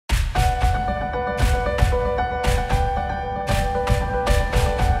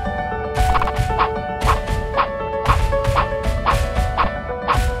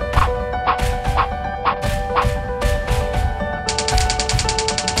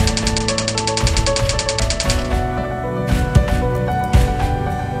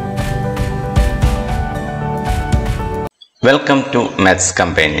Welcome to Maths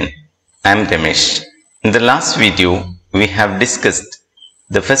Companion. I am Ramesh. In the last video, we have discussed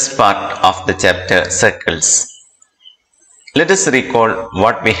the first part of the chapter Circles. Let us recall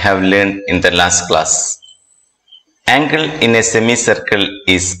what we have learned in the last class. Angle in a semicircle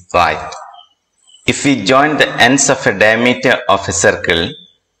is right. If we join the ends of a diameter of a circle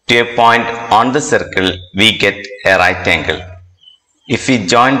to a point on the circle, we get a right angle. If we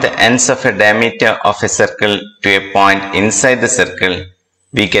join the ends of a diameter of a circle to a point inside the circle,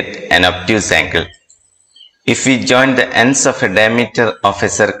 we get an obtuse angle. If we join the ends of a diameter of a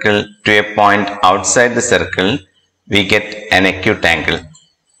circle to a point outside the circle, we get an acute angle.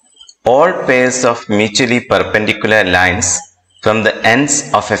 All pairs of mutually perpendicular lines from the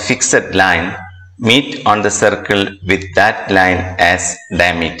ends of a fixed line meet on the circle with that line as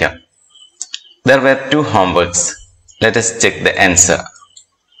diameter. There were two homeworks. Let us check the answer.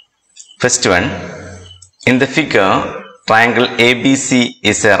 First one, in the figure, triangle ABC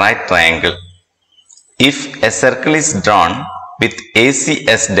is a right triangle. If a circle is drawn with AC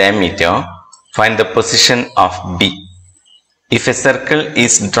as diameter, find the position of B. If a circle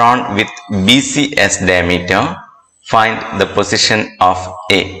is drawn with BC as diameter, find the position of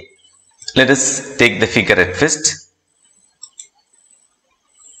A. Let us take the figure at first.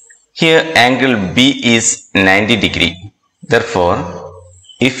 Here angle B is 90 degree. Therefore,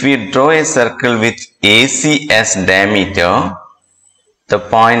 if we draw a circle with AC as diameter, the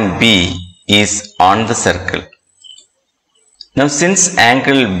point B is on the circle. Now since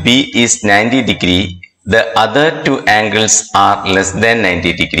angle B is 90 degree, the other two angles are less than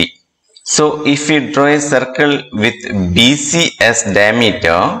 90 degree. So if we draw a circle with BC as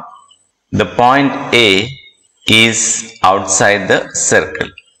diameter, the point A is outside the circle.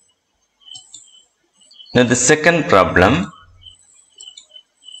 Now the second problem,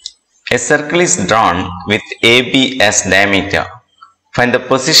 a circle is drawn with AB as diameter. Find the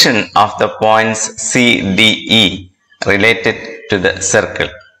position of the points C, D, E related to the circle.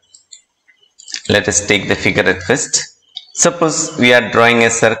 Let us take the figure at first. Suppose we are drawing a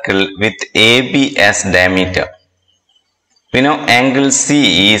circle with AB as diameter. We know angle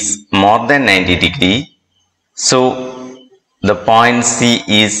C is more than 90 degree. So the point C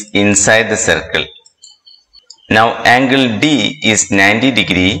is inside the circle. Now angle D is 90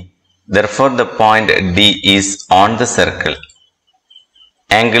 degree, therefore the point D is on the circle.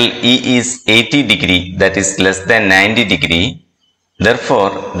 Angle E is 80 degree, that is less than 90 degree,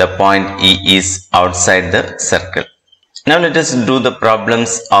 therefore the point E is outside the circle. Now let us do the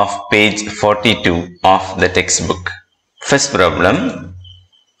problems of page 42 of the textbook. First problem.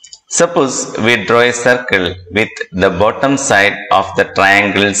 Suppose we draw a circle with the bottom side of the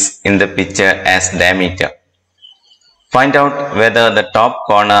triangles in the picture as diameter. Find out whether the top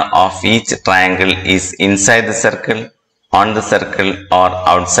corner of each triangle is inside the circle, on the circle or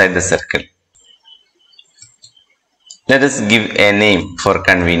outside the circle. Let us give a name for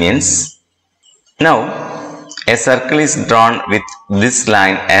convenience. Now, a circle is drawn with this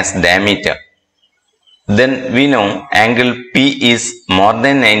line as diameter. Then we know angle P is more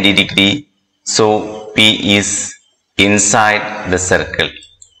than 90 degree, so P is inside the circle.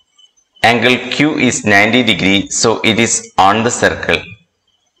 Angle Q is 90 degree, so it is on the circle.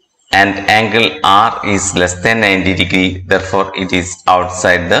 And angle R is less than 90 degree, therefore it is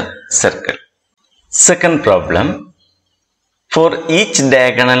outside the circle. Second problem. For each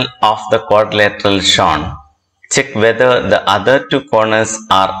diagonal of the quadrilateral shown, check whether the other two corners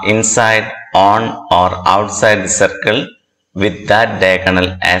are inside, on or outside the circle with that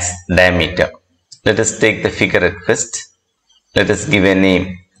diagonal as diameter. Let us take the figure at first. Let us give a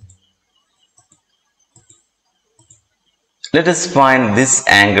name. Let us find this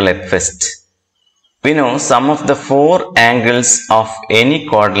angle at first. We know sum of the four angles of any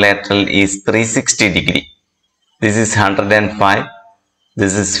quadrilateral is 360 degree. This is 105,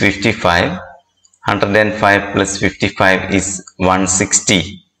 this is 55, 105 plus 55 is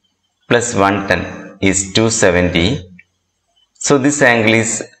 160, plus 110 is 270. So this angle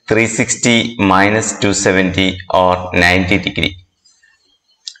is 360 minus 270 or 90 degree.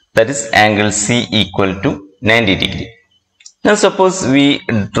 That is angle C equal to 90 degree. Now suppose we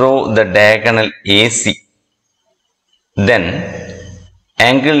draw the diagonal AC. Then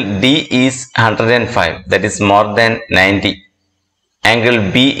angle D is 105, that is more than 90.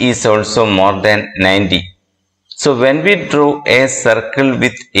 Angle B is also more than 90. So when we draw a circle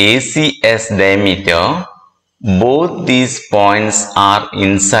with AC as diameter, both these points are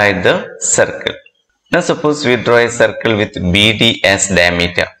inside the circle. Now suppose we draw a circle with BD as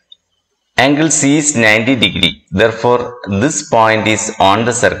diameter. Angle C is 90 degree, therefore this point is on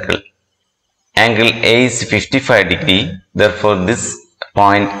the circle. angle A is 55 degree. Therefore, this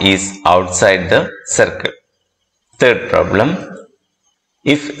point is outside the circle. Third problem.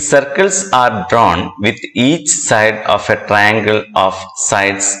 If circles are drawn with each side of a triangle of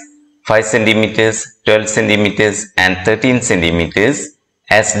sides 5 cm, 12 cm and 13 cm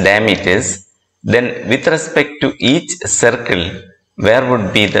as diameters, then with respect to each circle, where would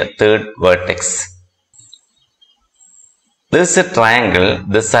be the third vertex? This is a triangle.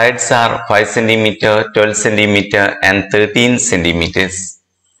 The sides are 5 cm, 12 cm and 13 cm.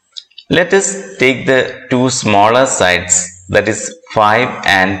 Let us take the two smaller sides, that is 5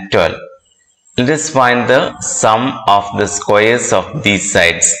 and 12. Let us find the sum of the squares of these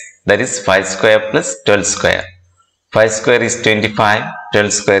sides, that is 5 square plus 12 square. 5 square is 25,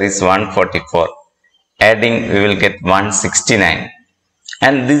 12 square is 144. Adding, we will get 169.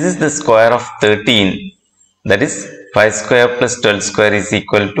 And this is the square of 13, that is 5 square plus 12 square is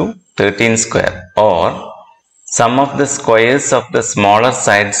equal to 13 square, or sum of the squares of the smaller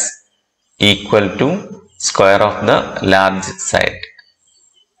sides equal to square of the large side.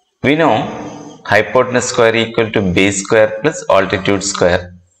 We know hypotenuse square equal to base square plus altitude square.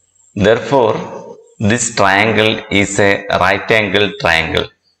 Therefore, this triangle is a right angle triangle.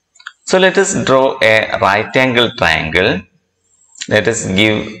 So let us draw a right angle triangle. Let us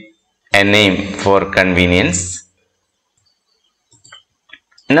give a name for convenience.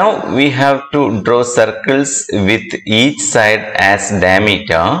 Now we have to draw circles with each side as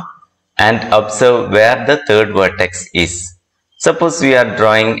diameter and observe where the third vertex is. Suppose we are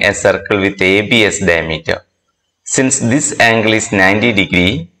drawing a circle with AB as diameter. Since this angle is 90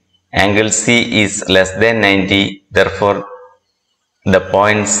 degree, angle C is less than 90, therefore the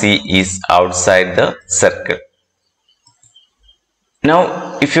point C is outside the circle.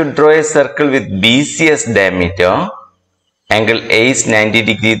 Now if you draw a circle with BC as diameter, angle A is 90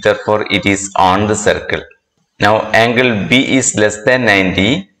 degree, therefore it is on the circle. Now angle B is less than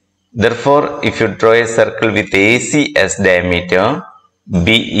 90, therefore if you draw a circle with AC as diameter,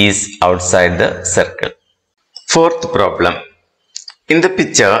 B is outside the circle. Fourth problem. In the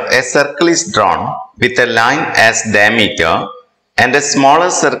picture, a circle is drawn with a line as diameter and a smaller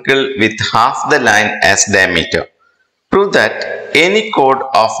circle with half the line as diameter. Prove that any chord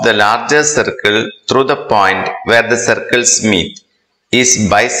of the larger circle through the point where the circles meet is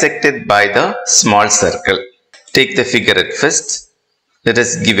bisected by the small circle. Take the figure at first. Let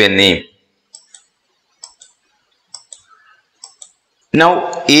us give a name.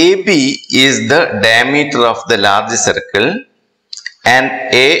 Now AB is the diameter of the large circle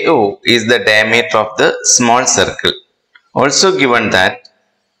and AO is the diameter of the small circle. Also given that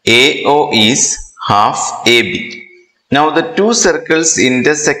AO is half AB. Now the two circles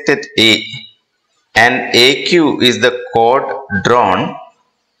intersect at A and AQ is the chord drawn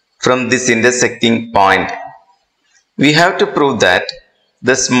from this intersecting point. We have to prove that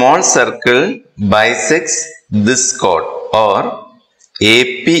the small circle bisects this chord, or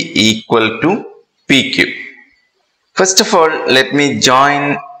AP equal to PQ. First of all, let me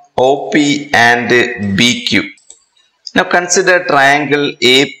join OP and BQ. Now consider triangle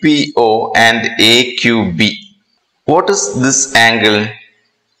APO and AQB. What is this angle?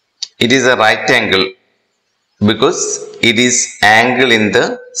 It is a right angle because it is angle in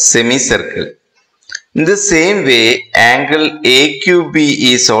the semicircle. In the same way, angle AQB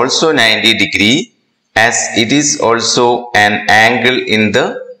is also 90 degree as it is also an angle in the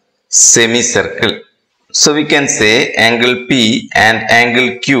semicircle. So we can say angle P and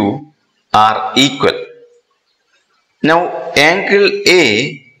angle Q are equal. Now angle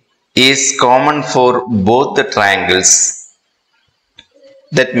A is common for both the triangles.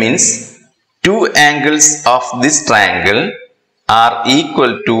 That means two angles of this triangle are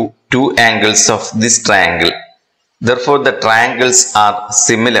equal to two angles of this triangle. Therefore, the triangles are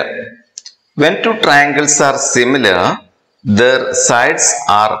similar. When two triangles are similar, their sides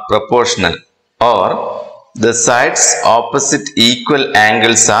are proportional, or the sides opposite equal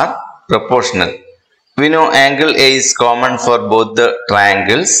angles are proportional. We know angle A is common for both the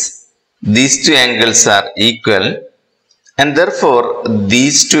triangles. These two angles are equal, and therefore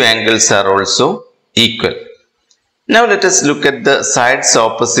these two angles are also equal. Now let us look at the sides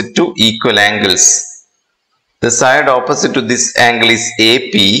opposite to equal angles. The side opposite to this angle is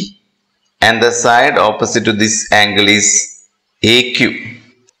AP and the side opposite to this angle is AQ.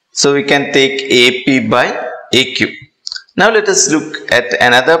 So we can take AP by AQ. Now let us look at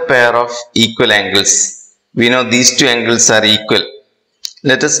another pair of equal angles. We know these two angles are equal.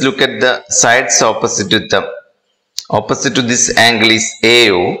 Let us look at the sides opposite to them. Opposite to this angle is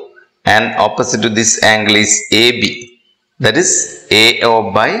AO and opposite to this angle is AB. That is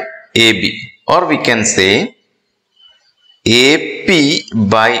AO by AB, Or we can say AP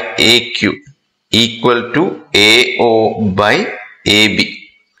by AQ equal to AO by AB.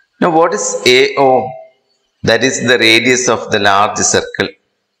 Now what is AO? That is the radius of the large circle.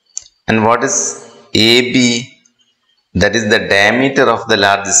 And what is AB? That is the diameter of the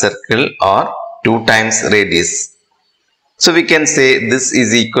large circle, or 2 times radius. So we can say this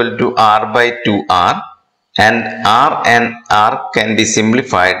is equal to R by 2R, and R can be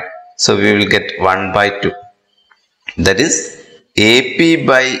simplified. So we will get 1 by 2. That is AP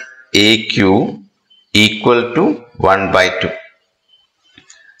by AQ equal to 1 by 2.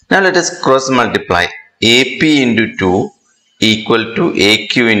 Now let us cross multiply. AP into 2 equal to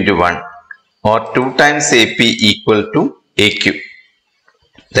AQ into 1, or 2 times AP equal to AQ.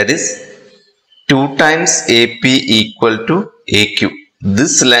 That is 2 times AP equal to AQ.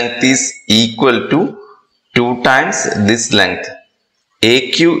 This length is equal to 2 times this length.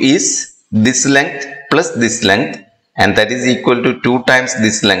 AQ is this length plus this length, and that is equal to 2 times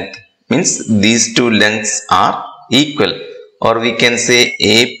this length. Means these two lengths are equal, or we can say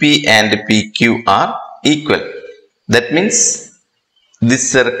AP and PQ are equal. That means this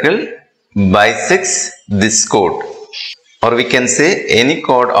circle bisects this chord, or we can say any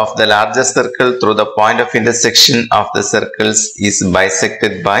chord of the larger circle through the point of intersection of the circles is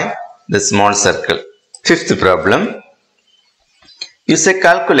bisected by the small circle. Fifth problem. Use a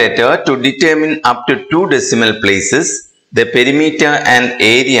calculator to determine up to 2 decimal places the perimeter and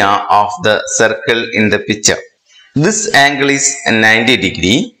area of the circle in the picture. This angle is 90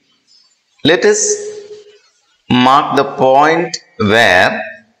 degree. Let us mark the point where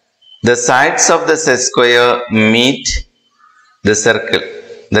the sides of the set square meet the circle.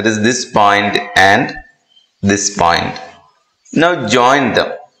 That is this point and this point. Now join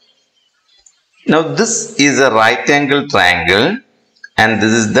them. Now this is a right angle triangle, and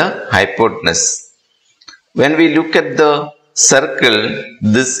this is the hypotenuse. When we look at the circle,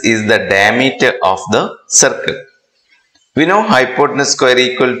 this is the diameter of the circle. We know hypotenuse square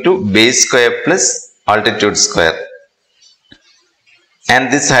equal to base square plus altitude square.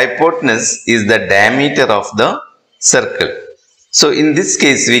 And this hypotenuse is the diameter of the circle. So in this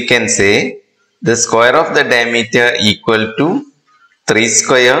case we can say the square of the diameter equal to 3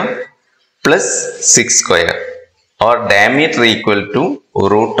 square plus 6 square, or diameter equal to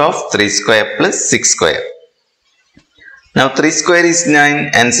root of 3 square plus 6 square. Now 3 square is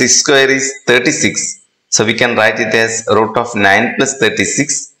 9 and 6 square is 36. So we can write it as root of 9 plus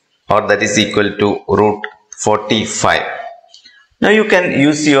 36, or that is equal to root 45. Now you can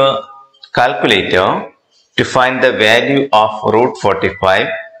use your calculator to find the value of root 45,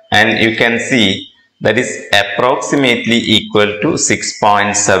 and you can see that is approximately equal to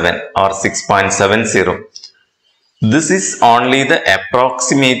 6.7 or 6.70. This is only the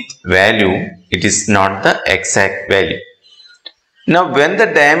approximate value, it is not the exact value. Now when the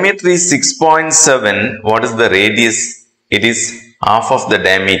diameter is 6.7, what is the radius? It is half of the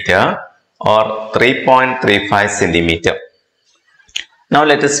diameter, or 3.35 centimeter. Now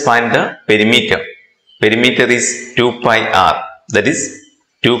let us find the perimeter. Perimeter is 2 pi r, that is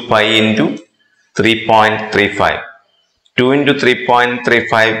 2 pi into 3.35. 2 into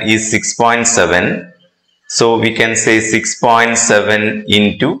 3.35 is 6.7. So we can say 6.7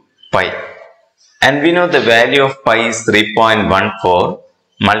 into pi. And we know the value of pi is 3.14.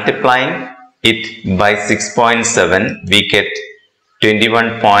 Multiplying it by 6.7, we get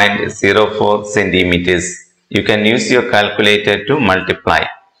 21.04 centimeters. You can use your calculator to multiply.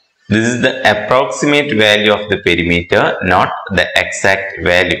 This is the approximate value of the perimeter, not the exact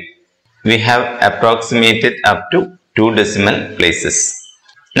value. We have approximated up to 2 decimal places.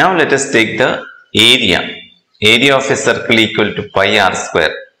 Now let us take the area. Area of a circle equal to pi r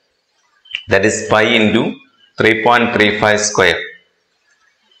square. That is pi into 3.35 square.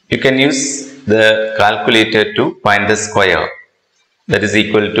 You can use the calculator to find the square. That is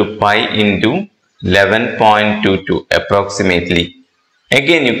equal to pi into 11.22 approximately.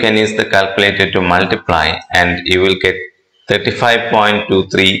 Again you can use the calculator to multiply, and you will get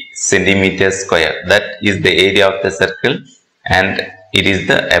 35.23 centimeters square. That is the area of the circle, and it is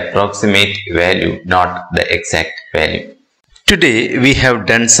the approximate value, not the exact value. Today we have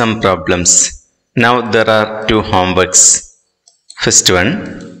done some problems. Now there are 2 homeworks. First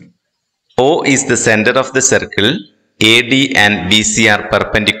one, O is the center of the circle. AD and BC are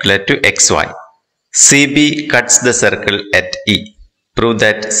perpendicular to XY. CB cuts the circle at E. Prove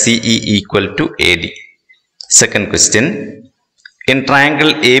that CE equal to AD. Second question, in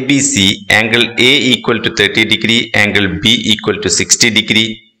triangle ABC, angle A equal to 30 degree, angle B equal to 60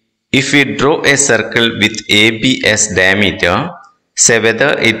 degree. If we draw a circle with AB as diameter, Say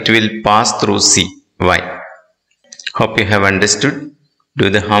whether it will pass through C. Why? Hope you have understood. Do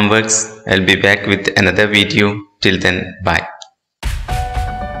the homeworks. I'll be back with another video. Till then, bye.